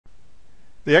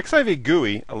The XIV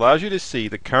GUI allows you to see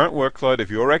the current workload of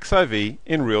your XIV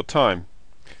in real time.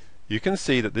 You can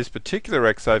see that this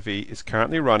particular XIV is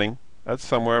currently running at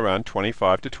somewhere around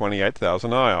 25 to 28,000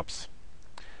 IOPS.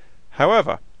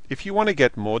 However, if you want to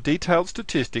get more detailed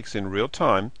statistics in real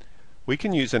time, we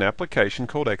can use an application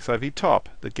called XIVTop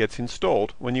that gets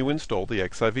installed when you install the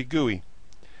XIV GUI.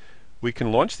 We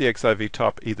can launch the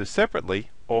XIVTop either separately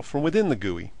or from within the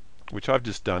GUI, which I've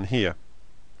just done here.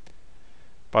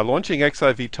 By launching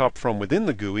XIVTop from within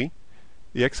the GUI,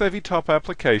 the XIVTop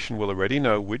application will already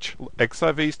know which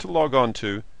XIVs to log on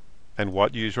to and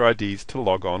what user IDs to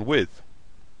log on with.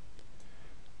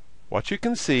 What you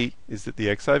can see is that the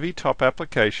XIVTop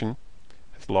application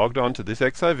has logged on to this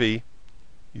XIV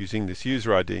using this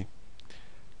user ID.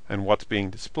 And what's being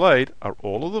displayed are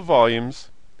all of the volumes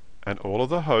and all of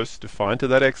the hosts defined to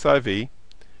that XIV,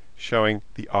 showing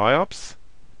the IOPS,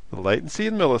 the latency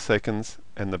in milliseconds,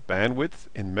 and the bandwidth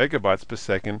in megabytes per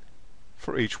second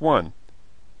for each one,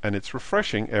 and it's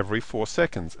refreshing every 4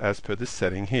 seconds as per this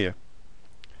setting here.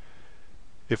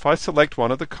 If I select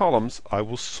one of the columns, I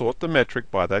will sort the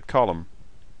metric by that column.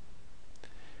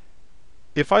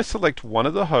 If I select one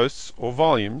of the hosts or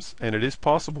volumes, and it is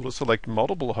possible to select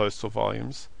multiple hosts or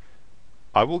volumes,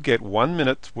 I will get 1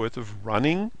 minute's worth of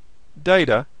running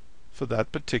data for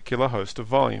that particular host or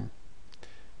volume.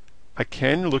 I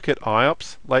can look at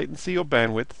IOPS, latency or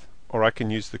bandwidth, or I can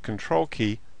use the control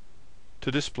key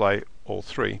to display all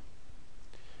three.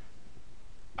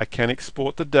 I can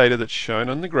export the data that's shown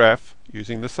on the graph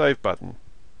using the Save button.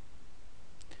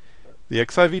 The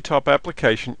XIVTop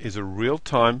application is a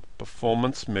real-time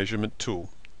performance measurement tool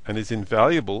and is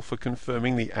invaluable for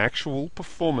confirming the actual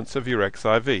performance of your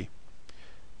XIV.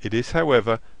 It is,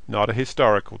 however, not a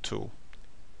historical tool.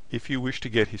 If you wish to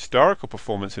get historical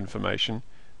performance information,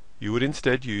 you would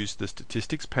instead use the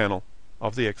statistics panel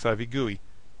of the XIV GUI,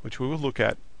 which we will look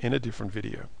at in a different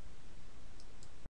video.